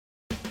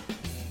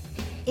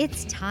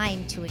It's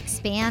time to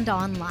expand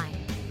online.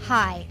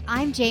 Hi,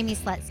 I'm Jamie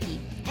Slutsky,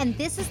 and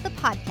this is the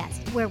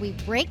podcast where we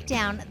break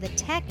down the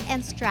tech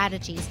and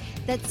strategies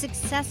that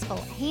successful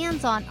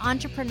hands-on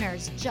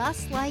entrepreneurs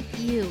just like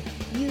you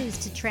use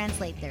to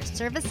translate their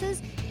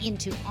services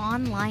into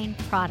online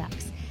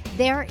products.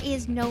 There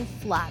is no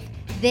fluff.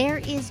 There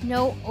is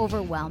no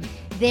overwhelm.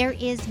 There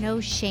is no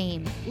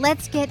shame.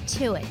 Let's get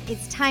to it.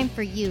 It's time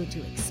for you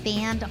to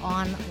expand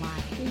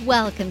online.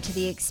 Welcome to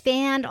the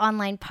Expand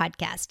Online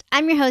Podcast.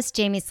 I'm your host,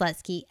 Jamie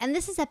Slutsky, and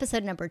this is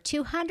episode number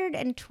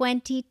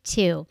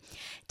 222.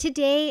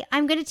 Today,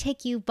 I'm going to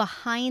take you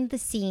behind the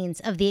scenes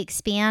of the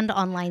Expand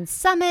Online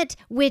Summit,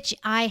 which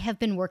I have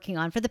been working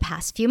on for the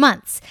past few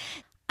months.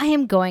 I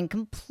am going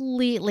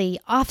completely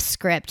off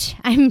script.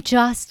 I'm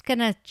just going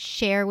to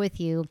share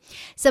with you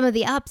some of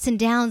the ups and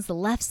downs, the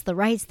lefts, the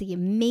rights, the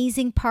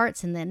amazing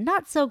parts, and the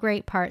not so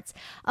great parts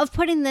of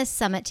putting this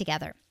summit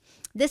together.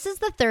 This is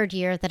the third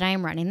year that I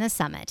am running the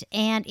summit,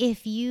 and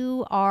if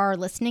you are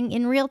listening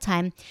in real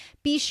time,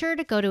 be sure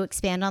to go to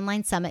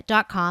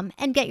expandonlinesummit.com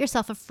and get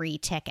yourself a free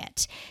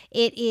ticket.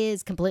 It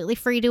is completely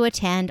free to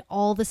attend.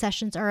 All the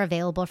sessions are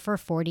available for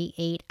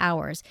 48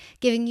 hours,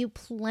 giving you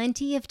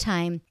plenty of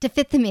time to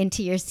fit them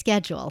into your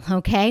schedule,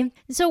 okay?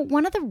 So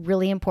one of the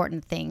really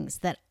important things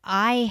that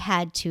I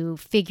had to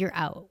figure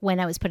out when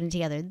I was putting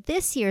together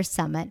this year's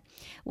summit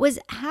was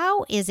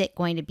how is it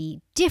going to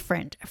be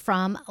different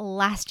from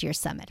last year's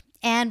summit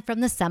and from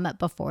the summit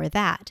before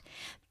that.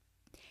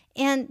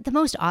 And the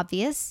most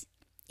obvious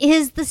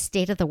is the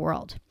state of the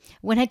world.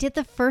 When I did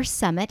the first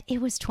summit,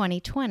 it was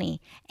 2020,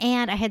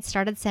 and I had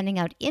started sending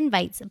out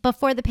invites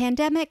before the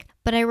pandemic,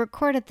 but I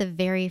recorded the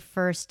very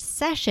first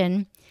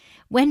session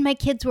when my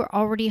kids were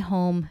already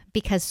home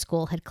because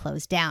school had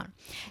closed down.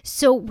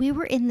 So we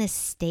were in this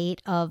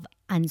state of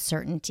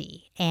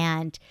uncertainty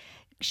and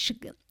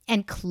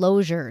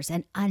closures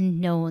and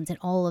unknowns and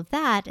all of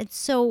that. And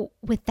so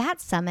with that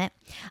summit,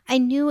 I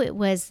knew it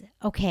was,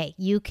 okay,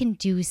 you can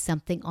do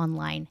something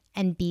online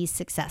and be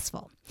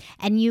successful.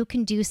 And you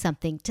can do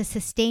something to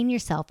sustain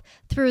yourself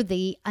through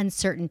the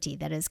uncertainty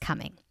that is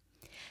coming.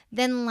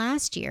 Then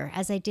last year,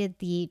 as I did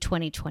the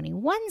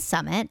 2021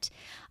 summit,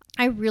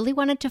 I really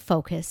wanted to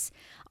focus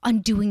on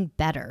doing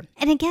better.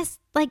 And I guess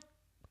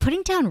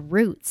putting down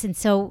roots. And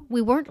so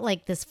we weren't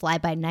like this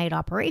fly-by-night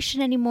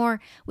operation anymore.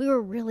 We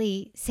were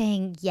really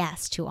saying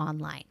yes to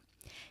online.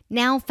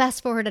 Now,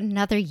 fast forward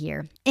another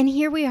year, and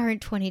here we are in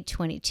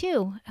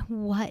 2022.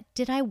 What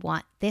did I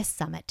want this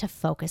summit to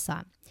focus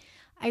on?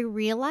 I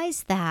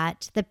realized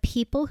that the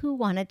people who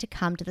wanted to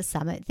come to the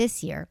summit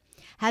this year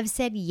have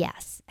said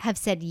yes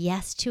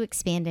to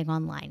expanding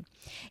online.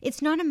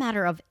 It's not a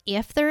matter of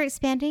if they're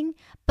expanding,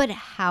 but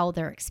how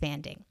they're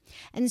expanding.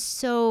 And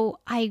so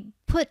I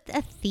put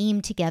a theme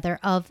together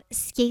of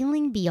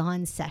scaling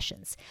beyond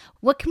sessions.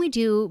 What can we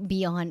do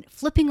beyond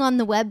flipping on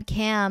the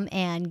webcam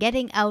and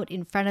getting out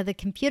in front of the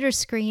computer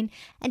screen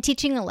and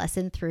teaching a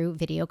lesson through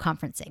video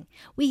conferencing?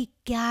 We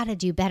gotta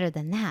do better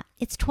than that.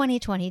 It's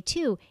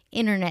 2022.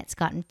 Internet's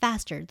gotten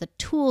faster. The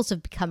tools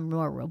have become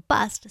more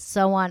robust,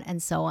 so on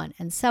and so on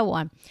and so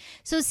on.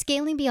 So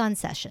scaling beyond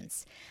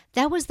sessions.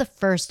 That was the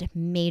first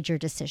major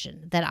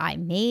decision that I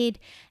made,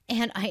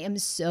 and I am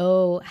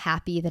so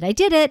happy that I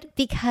did it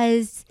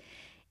because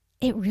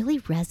it really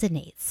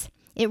resonates.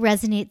 It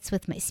resonates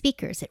with my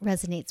speakers. It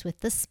resonates with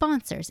the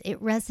sponsors. It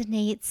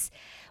resonates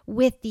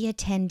with the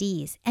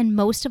attendees. And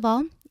most of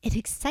all, it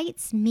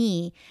excites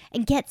me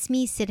and gets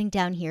me sitting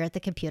down here at the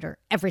computer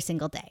every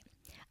single day.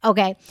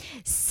 Okay,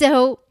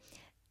 so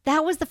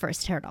that was the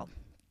first hurdle.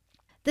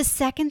 The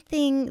second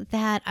thing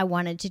that I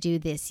wanted to do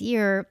this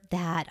year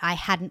that I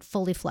hadn't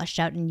fully fleshed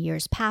out in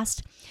years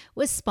past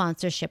was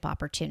sponsorship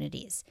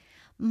opportunities.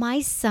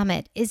 My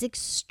summit is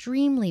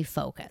extremely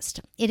focused.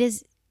 It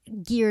is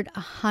geared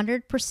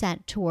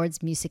 100%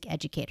 towards music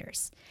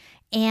educators.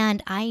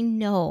 And I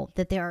know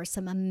that there are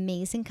some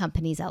amazing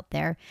companies out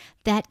there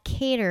that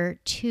cater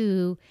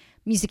to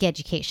music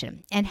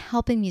education and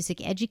helping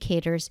music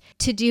educators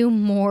to do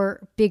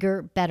more,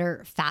 bigger,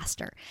 better,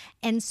 faster.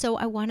 And so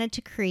I wanted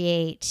to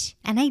create,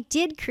 and I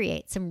did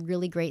create some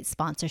really great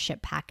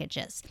sponsorship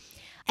packages.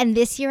 And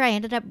this year I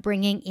ended up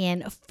bringing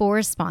in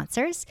 4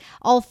 sponsors.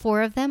 All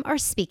 4 of them are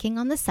speaking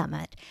on the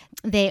summit.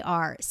 They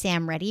are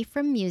Sam Reddy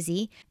from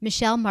Musi,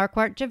 Michelle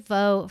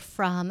Marquardt-Devoe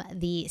from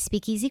the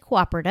Speakeasy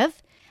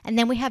Cooperative, and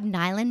then we have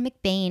Nylan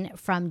McBain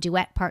from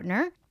Duet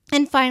Partner.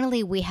 And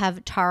finally, we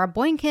have Tara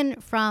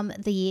Boynkin from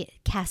the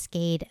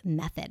Cascade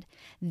Method.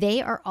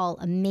 They are all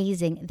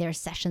amazing. Their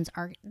sessions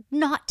are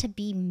not to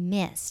be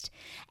missed.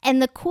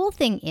 And the cool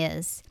thing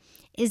is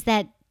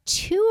that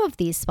 2 of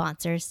these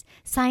sponsors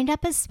signed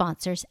up as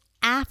sponsors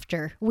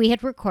after we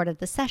had recorded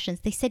the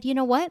sessions. They said, you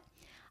know what?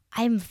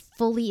 I'm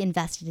fully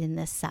invested in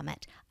this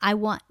summit. I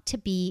want to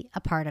be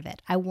a part of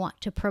it. I want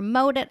to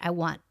promote it. I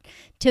want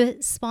to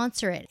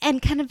sponsor it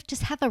and kind of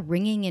just have a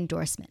ringing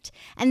endorsement.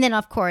 And then,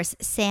 of course,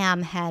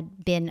 Sam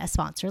had been a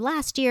sponsor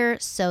last year,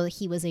 so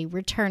he was a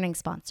returning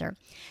sponsor.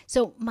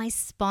 So my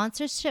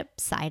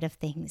sponsorship side of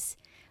things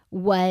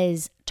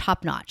was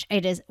top notch.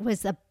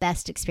 Was the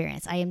best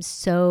experience. I am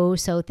so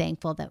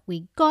thankful that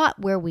we got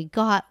where we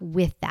got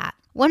with that.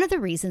 One of the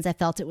reasons I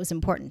felt it was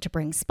important to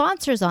bring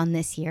sponsors on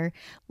this year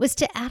was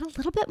to add a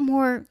little bit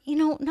more,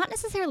 not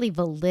necessarily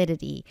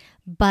validity,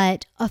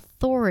 but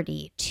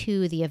authority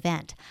to the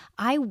event.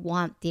 I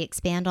want the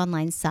Expand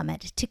Online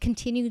Summit to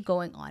continue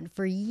going on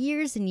for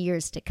years and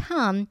years to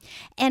come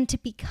and to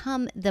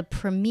become the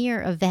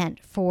premier event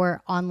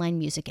for online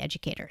music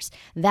educators.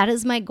 That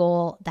is my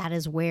goal. That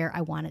is where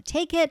I want to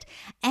take it.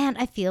 And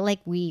I feel like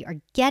we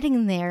are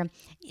getting there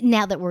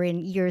now that we're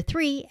in year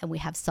 3 and we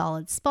have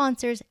solid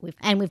sponsors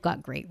and we've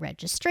got great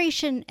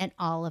registration and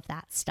all of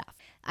that stuff.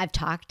 I've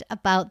talked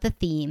about the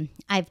theme.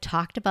 I've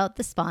talked about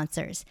the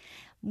sponsors.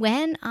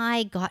 When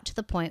I got to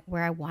the point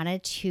where I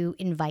wanted to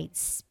invite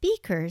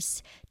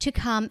speakers to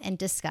come and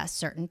discuss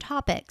certain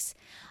topics,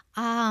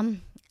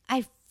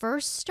 I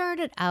first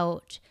started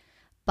out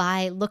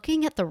by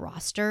looking at the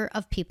roster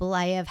of people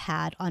I have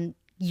had on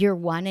year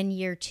 1 and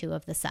year 2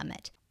 of the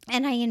summit.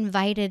 And I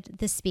invited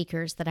the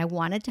speakers that I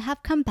wanted to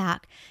have come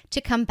back.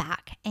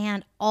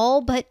 And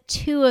all but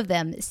 2 of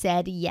them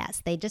said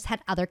yes. They just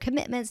had other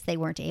commitments. They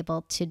weren't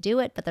able to do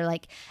it, but they're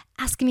like,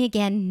 ask me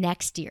again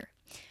next year.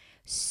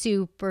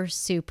 Super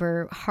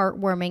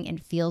heartwarming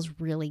and feels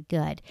really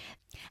good.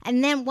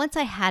 And then once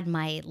I had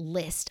my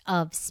list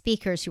of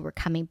speakers who were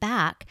coming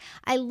back,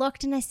 I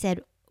looked and I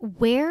said,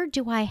 where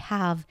do I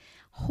have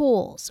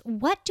holes?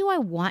 What do I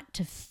want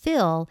to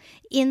fill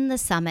in the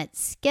summit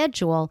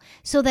schedule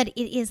so that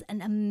it is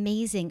an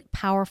amazing,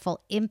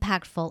 powerful,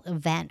 impactful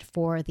event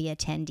for the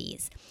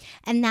attendees?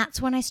 And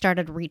that's when I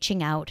started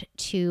reaching out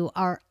to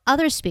our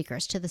other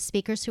speakers, to the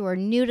speakers who are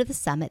new to the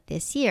summit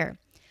this year.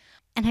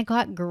 And I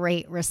got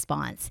great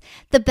response.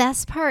 The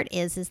best part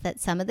is that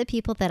some of the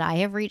people that I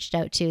have reached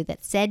out to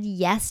that said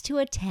yes to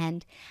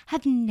attend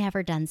have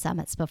never done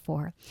summits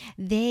before.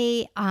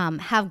 They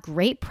have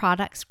great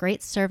products,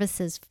 great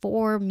services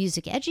for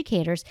music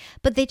educators,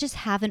 but they just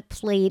haven't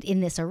played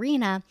in this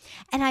arena.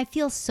 And I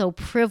feel so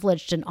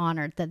privileged and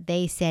honored that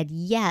they said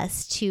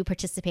yes to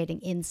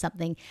participating in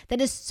something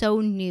that is so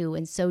new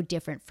and so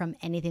different from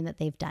anything that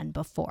they've done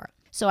before.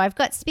 So I've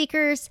got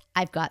speakers,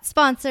 I've got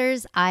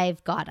sponsors,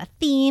 I've got a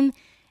theme.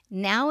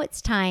 Now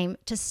it's time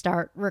to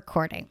start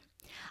recording.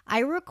 I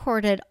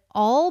recorded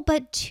all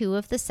but 2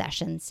 of the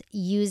sessions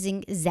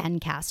using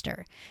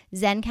Zencastr.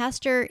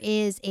 Zencastr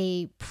is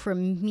a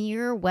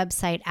premier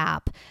website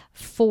app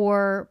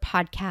for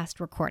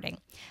podcast recording,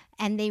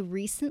 and they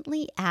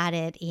recently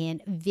added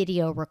in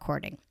video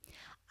recording.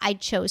 I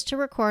chose to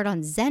record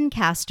on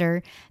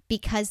Zencastr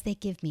because they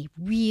give me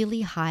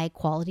really high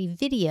quality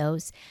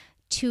videos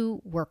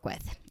to work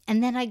with.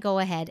 And then I go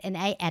ahead and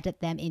I edit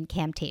them in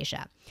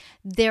Camtasia.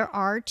 There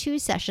are 2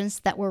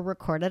 sessions that were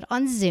recorded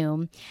on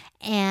Zoom,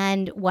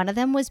 and one of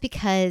them was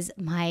because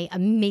my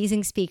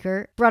amazing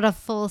speaker brought a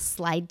full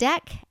slide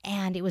deck,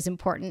 and it was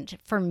important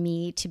for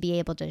me to be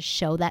able to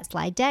show that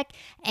slide deck,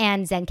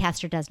 and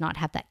Zencastr does not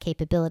have that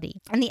capability.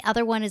 And the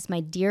other one is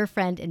my dear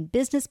friend and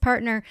business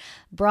partner,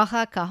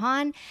 Bracha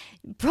Kahan.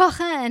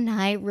 Bracha and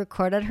I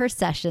recorded her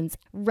sessions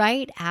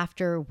right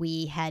after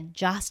we had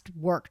just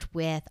worked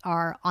with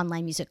our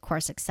online music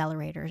course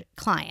accelerator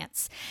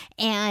clients,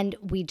 and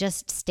we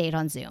just stayed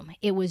on Zoom.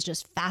 It was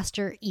just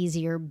faster,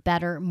 easier,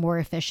 better, more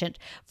efficient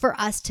for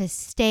us to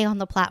stay on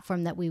the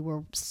platform that we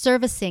were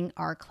servicing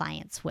our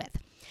clients with.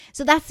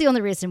 So that's the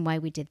only reason why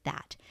we did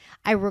that.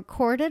 I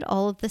recorded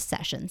all of the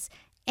sessions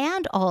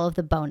and all of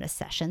the bonus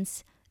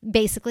sessions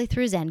basically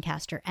through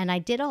Zencastr, and I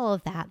did all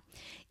of that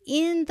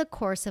in the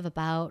course of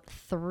about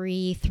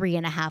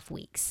 3.5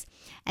 weeks.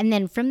 And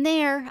then from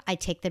there, I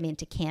take them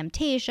into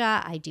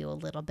Camtasia. I do a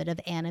little bit of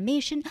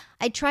animation.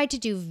 I try to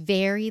do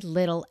very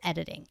little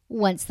editing.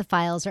 Once the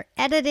files are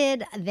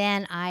edited,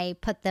 then I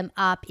put them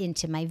up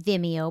into my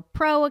Vimeo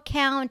Pro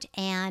account,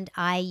 and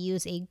I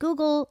use a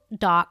Google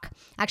Doc.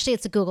 Actually,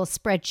 it's a Google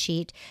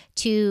spreadsheet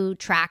to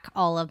track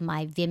all of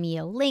my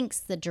Vimeo links,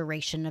 the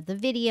duration of the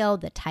video,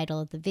 the title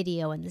of the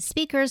video, and the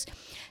speakers,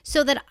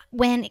 so that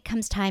when it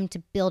comes time to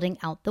building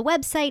out the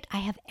website, I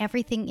have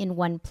everything in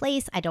one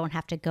place. I don't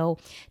have to go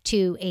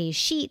to a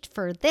sheet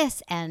for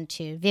this and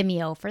to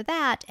Vimeo for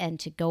that and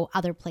to go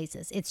other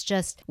places. It's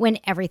just when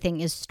everything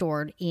is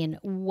stored in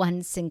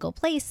one single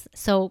place.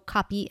 So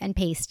copy and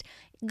paste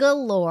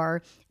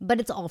galore, but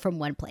it's all from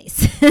one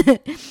place.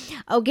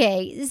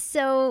 Okay,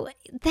 so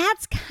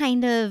that's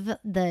kind of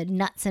the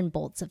nuts and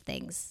bolts of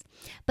things.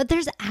 But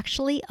there's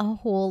actually a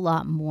whole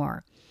lot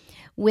more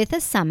with a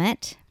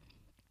summit.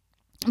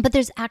 But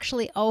there's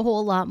actually a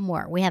whole lot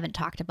more. We haven't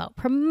talked about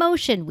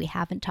promotion. We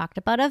haven't talked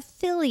about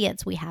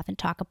affiliates. We haven't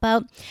talked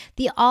about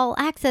the all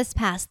access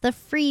pass, the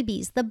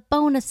freebies, the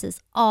bonuses,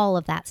 all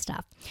of that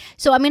stuff.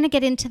 So I'm going to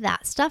get into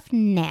that stuff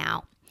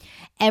now.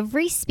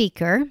 Every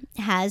speaker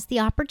has the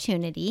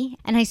opportunity,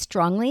 and I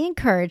strongly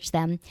encourage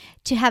them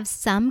to have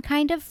some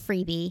kind of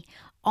freebie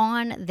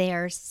on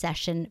their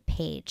session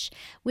page,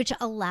 which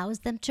allows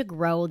them to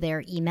grow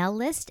their email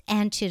list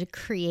and to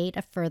create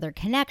a further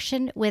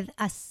connection with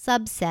a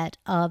subset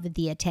of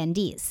the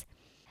attendees.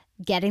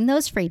 Getting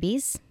those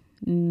freebies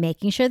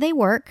making sure they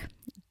work.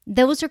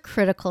 Those are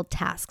critical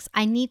tasks.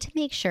 I need to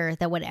make sure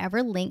that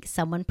whatever link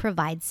someone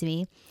provides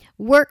me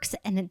works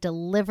and it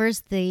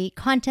delivers the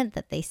content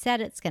that they said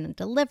it's going to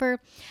deliver,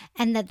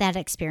 and that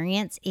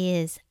experience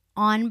is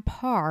on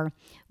par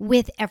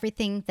with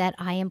everything that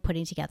I am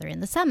putting together in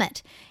the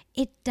summit.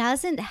 It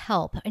doesn't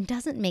help and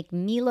doesn't make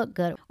me look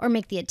good or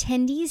make the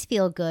attendees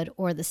feel good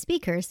or the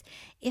speakers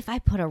if I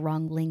put a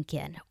wrong link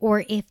in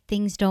or if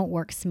things don't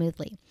work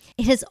smoothly.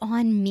 It is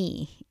on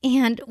me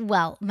and,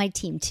 well, my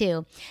team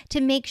too,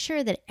 to make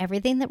sure that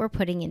everything that we're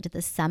putting into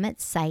the summit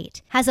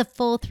site has a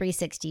full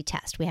 360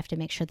 test. We have to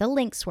make sure the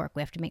links work.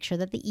 We have to make sure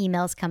that the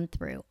emails come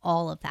through,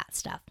 all of that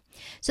stuff.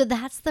 So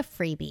that's the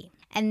freebie.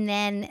 And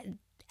then,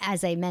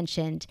 as I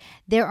mentioned,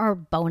 there are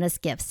bonus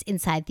gifts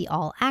inside the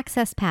All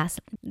Access Pass.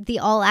 The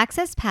All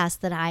Access Pass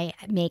that I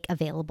make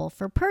available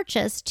for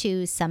purchase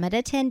to Summit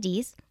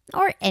attendees,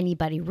 or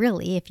anybody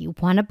really, if you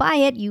want to buy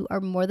it, you are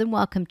more than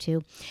welcome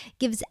to,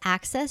 gives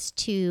access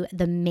to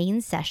the main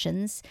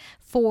sessions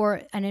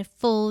for a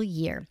full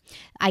year.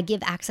 I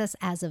give access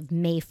as of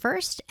May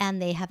 1st,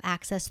 and they have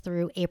access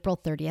through April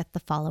 30th the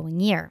following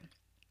year.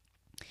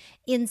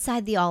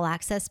 Inside the All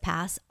Access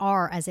Pass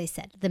are, as I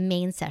said, the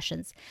main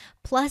sessions,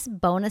 plus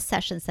bonus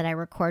sessions that I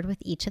record with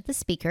each of the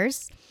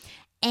speakers.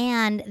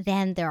 And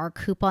then there are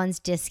coupons,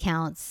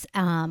 discounts,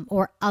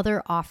 or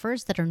other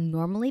offers that are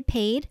normally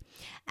paid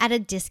at a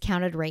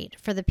discounted rate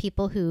for the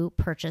people who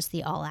purchase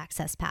the All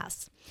Access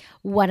Pass.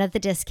 One of the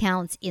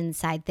discounts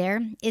inside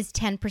there is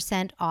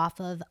 10% off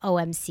of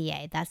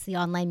OMCA. That's the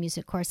Online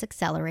Music Course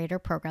Accelerator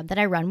program that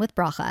I run with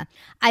Bracha.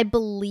 I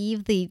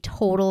believe the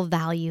total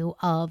value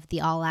of the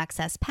All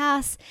Access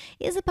Pass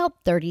is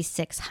about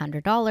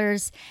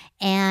 $3,600.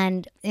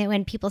 And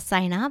when people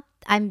sign up,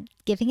 I'm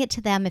giving it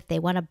to them if they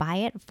want to buy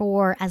it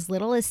for as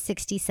little as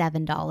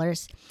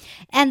 $67.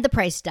 And the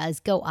price does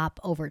go up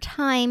over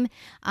time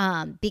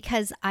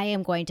because I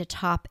am going to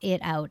top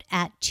it out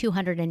at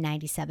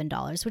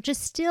 $297, which is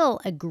still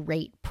a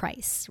great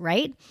price,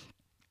 right?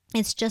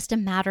 It's just a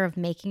matter of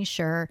making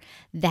sure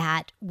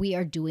that we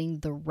are doing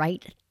the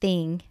right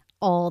thing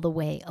all the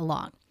way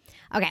along.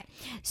 Okay,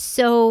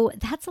 so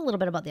that's a little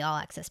bit about the All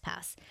Access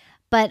Pass.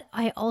 But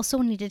I also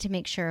needed to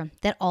make sure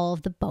that all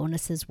of the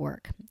bonuses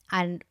work.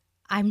 And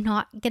I'm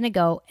not going to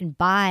go and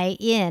buy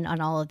in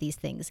on all of these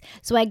things.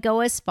 So I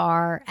go as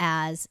far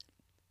as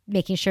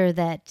making sure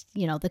that,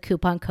 the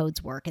coupon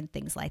codes work and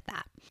things like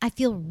that. I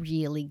feel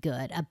really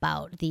good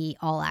about the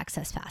All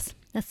Access Pass.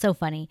 That's so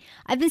funny.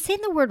 I've been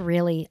saying the word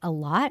really a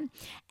lot,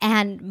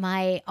 and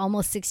my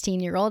almost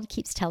 16-year-old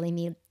keeps telling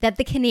me that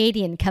the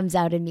Canadian comes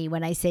out in me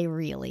when I say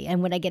really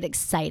and when I get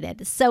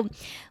excited. So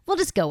we'll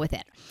just go with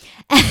it.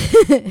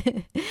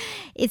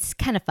 It's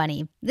kind of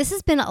funny. This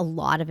has been a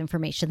lot of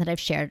information that I've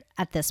shared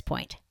at this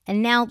point.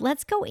 And now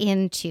let's go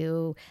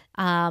into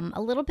a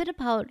little bit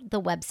about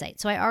the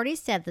website. So I already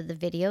said that the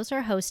videos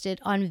are hosted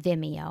on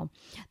Vimeo.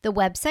 The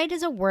website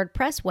is a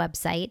WordPress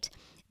website.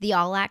 The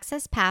All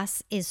Access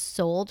Pass is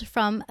sold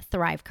from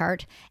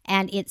Thrivecart,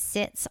 and it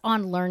sits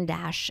on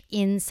LearnDash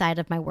inside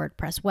of my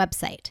WordPress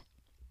website.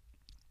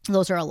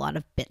 Those are a lot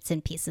of bits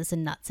and pieces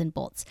and nuts and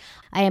bolts.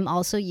 I am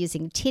also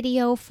using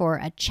Tidio for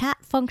a chat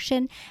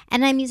function,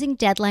 and I'm using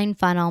Deadline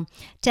Funnel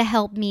to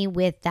help me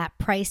with that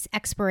price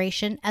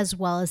expiration as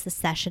well as the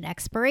session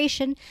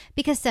expiration,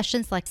 because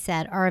sessions, like I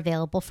said, are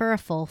available for a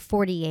full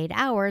 48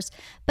 hours.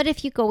 But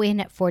if you go in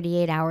at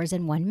 48 hours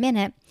and 1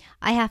 minute,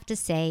 I have to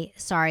say,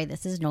 sorry,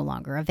 this is no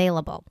longer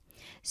available.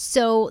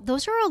 So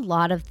those are a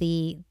lot of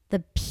the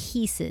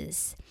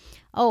pieces.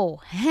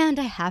 Oh, and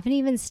I haven't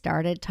even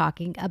started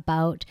talking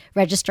about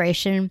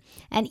registration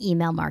and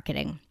email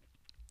marketing.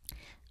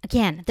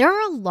 Again, there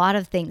are a lot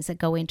of things that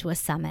go into a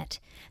summit.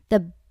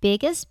 The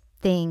biggest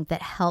thing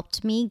that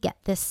helped me get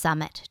this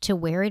summit to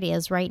where it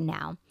is right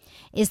now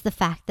is the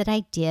fact that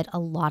I did a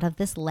lot of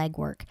this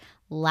legwork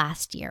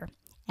last year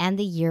and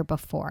the year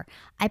before.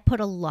 I put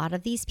a lot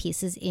of these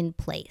pieces in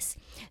place.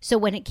 So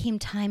when it came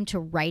time to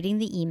writing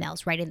the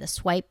emails, writing the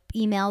swipe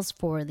emails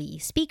for the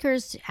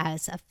speakers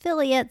as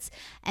affiliates,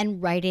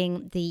 and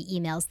writing the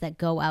emails that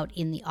go out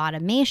in the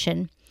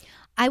automation,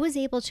 I was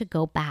able to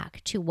go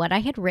back to what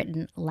I had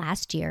written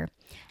last year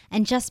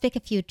and just make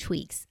a few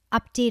tweaks,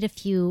 update a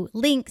few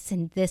links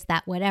and this,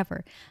 that,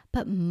 whatever.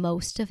 But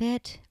most of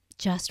it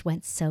just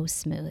went so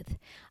smooth.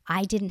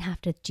 I didn't have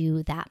to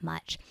do that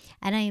much.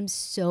 And I am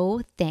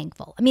so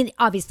thankful. I mean,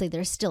 obviously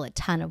there's still a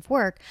ton of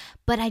work,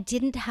 but I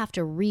didn't have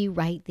to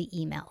rewrite the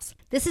emails.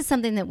 This is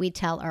something that we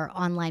tell our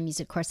Online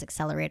Music Course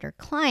Accelerator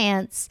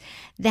clients,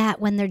 that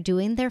when they're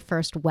doing their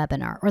first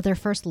webinar or their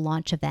first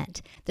launch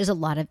event, there's a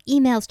lot of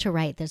emails to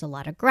write, there's a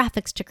lot of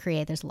graphics to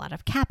create, there's a lot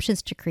of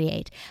captions to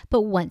create.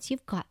 But once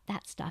you've got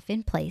that stuff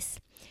in place,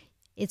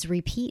 it's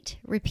repeat,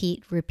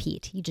 repeat,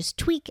 repeat. You just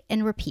tweak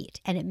and repeat,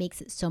 and it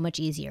makes it so much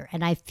easier.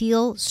 And I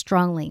feel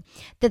strongly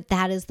that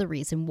that is the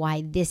reason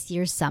why this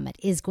year's summit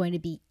is going to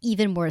be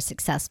even more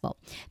successful,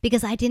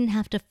 because I didn't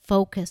have to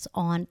focus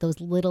on those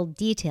little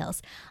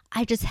details.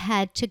 I just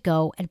had to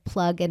go and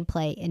plug and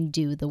play and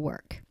do the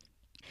work.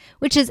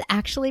 which is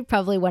actually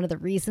probably one of the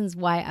reasons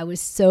why I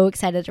was so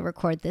excited to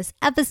record this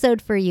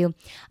episode for you.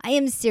 I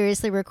am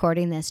seriously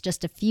recording this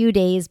just a few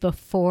days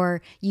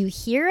before you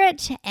hear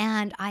it,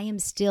 and I am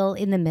still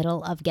in the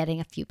middle of getting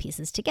a few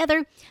pieces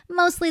together,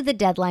 mostly the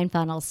deadline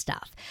funnel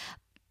stuff.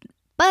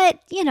 But,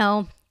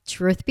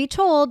 truth be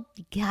told,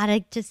 you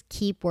gotta just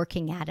keep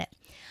working at it.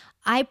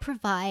 I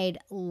provide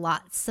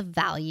lots of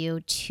value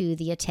to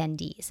the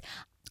attendees.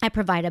 I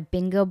provide a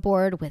bingo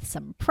board with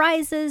some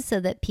prizes so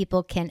that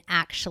people can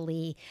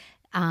actually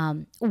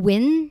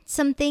win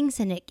some things,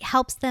 and it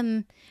helps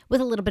them with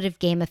a little bit of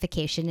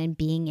gamification and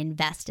being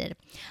invested.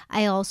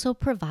 I also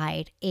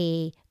provide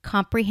a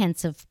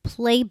comprehensive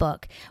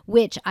playbook,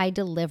 which I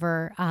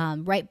deliver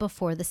right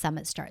before the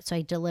summit starts. So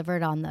I deliver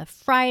it on the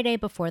Friday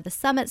before the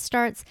summit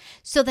starts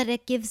so that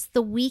it gives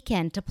the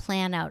weekend to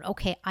plan out,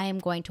 okay, I am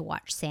going to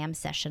watch Sam's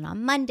session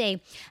on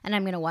Monday, and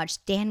I'm going to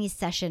watch Danny's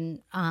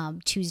session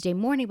Tuesday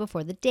morning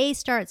before the day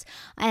starts,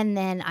 and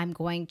then I'm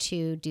going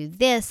to do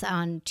this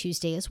on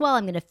Tuesday as well.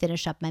 I'm going to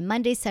finish up my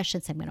Monday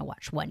sessions. I'm going to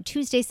watch one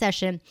Tuesday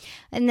session,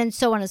 and then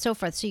so on and so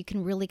forth. So you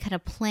can really kind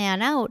of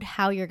plan out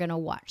how you're going to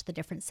watch the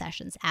different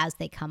sessions as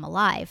they come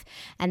alive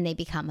and they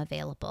become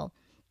available.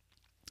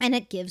 And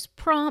it gives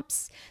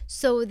prompts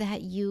so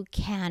that you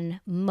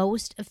can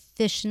most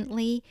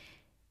efficiently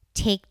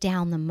take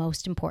down the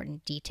most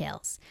important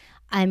details.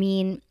 I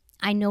mean,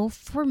 I know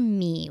for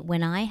me,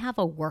 when I have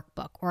a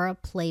workbook or a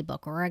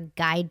playbook or a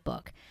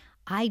guidebook,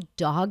 I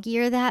dog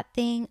ear that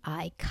thing,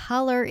 I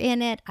color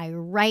in it, I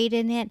write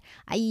in it.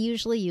 I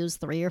usually use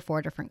 3 or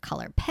 4 different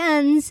color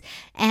pens,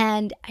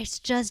 and it's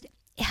just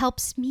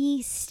helps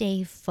me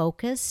stay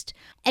focused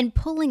and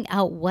pulling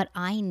out what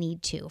I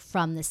need to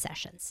from the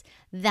sessions.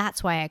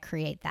 That's why I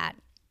create that.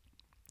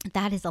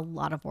 That is a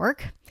lot of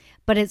work,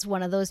 but it's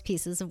one of those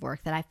pieces of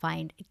work that I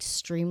find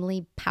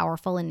extremely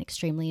powerful and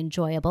extremely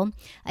enjoyable.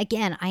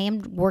 Again, I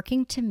am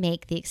working to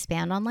make the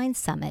Expand Online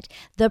Summit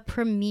the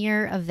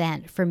premier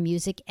event for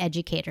music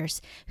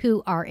educators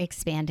who are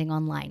expanding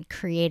online,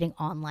 creating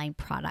online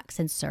products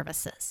and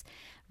services.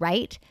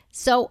 Right?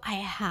 So I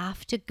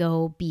have to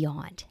go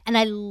beyond, and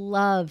I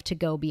love to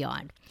go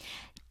beyond.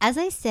 As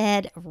I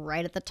said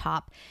right at the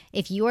top,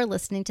 if you are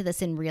listening to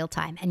this in real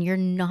time and you're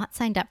not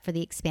signed up for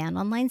the Expand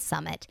Online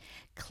Summit,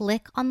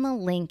 click on the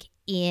link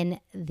in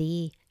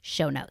the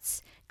show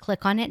notes.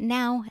 Click on it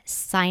now,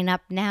 sign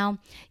up now.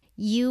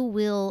 You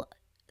will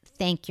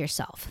thank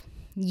yourself.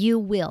 You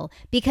will,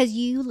 because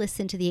you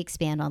listen to the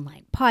Expand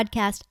Online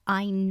podcast.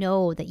 I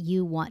know that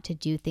you want to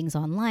do things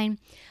online.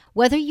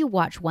 Whether you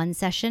watch one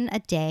session a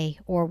day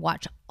or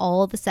watch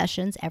all the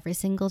sessions every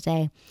single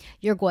day,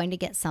 you're going to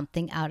get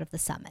something out of the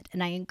summit.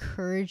 And I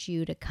encourage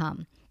you to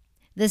come.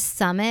 The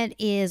summit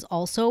is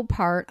also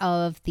part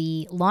of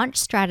the launch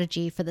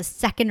strategy for the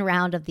second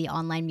round of the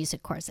Online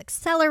Music Course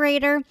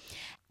Accelerator.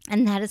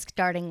 And that is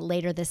starting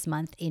later this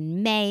month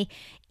in May.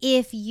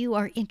 If you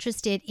are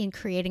interested in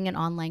creating an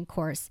online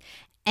course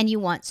and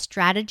you want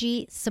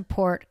strategy,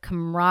 support,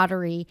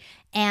 camaraderie,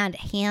 and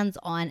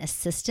hands-on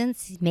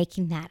assistance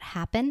making that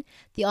happen,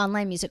 the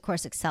Online Music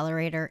Course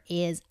Accelerator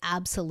is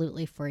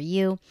absolutely for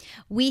you.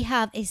 We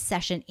have a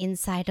session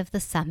inside of the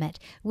summit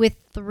with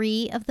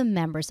 3 of the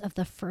members of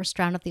the first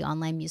round of the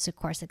Online Music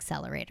Course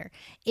Accelerator.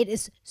 It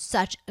is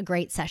such a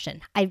great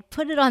session. I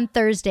put it on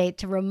Thursday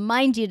to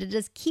remind you to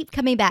just keep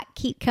coming back,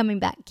 keep coming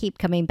back, keep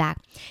coming back.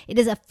 It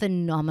is a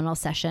phenomenal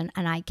session,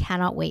 and I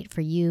cannot wait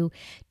for you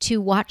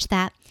to watch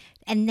that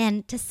and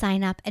then to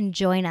sign up and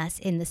join us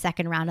in the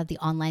second round of the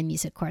Online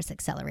Music Course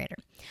Accelerator.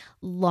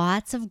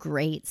 Lots of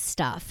great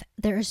stuff.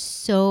 There's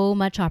so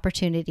much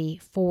opportunity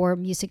for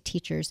music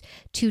teachers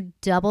to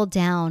double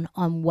down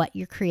on what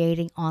you're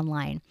creating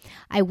online.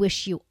 I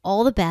wish you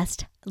all the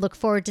best. Look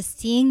forward to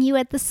seeing you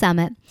at the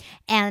summit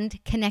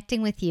and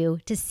connecting with you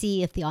to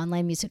see if the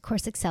Online Music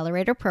Course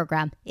Accelerator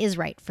program is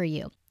right for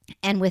you.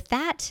 And with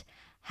that,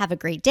 have a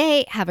great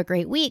day, have a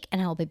great week,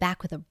 and I will be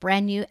back with a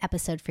brand new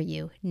episode for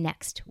you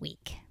next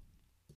week.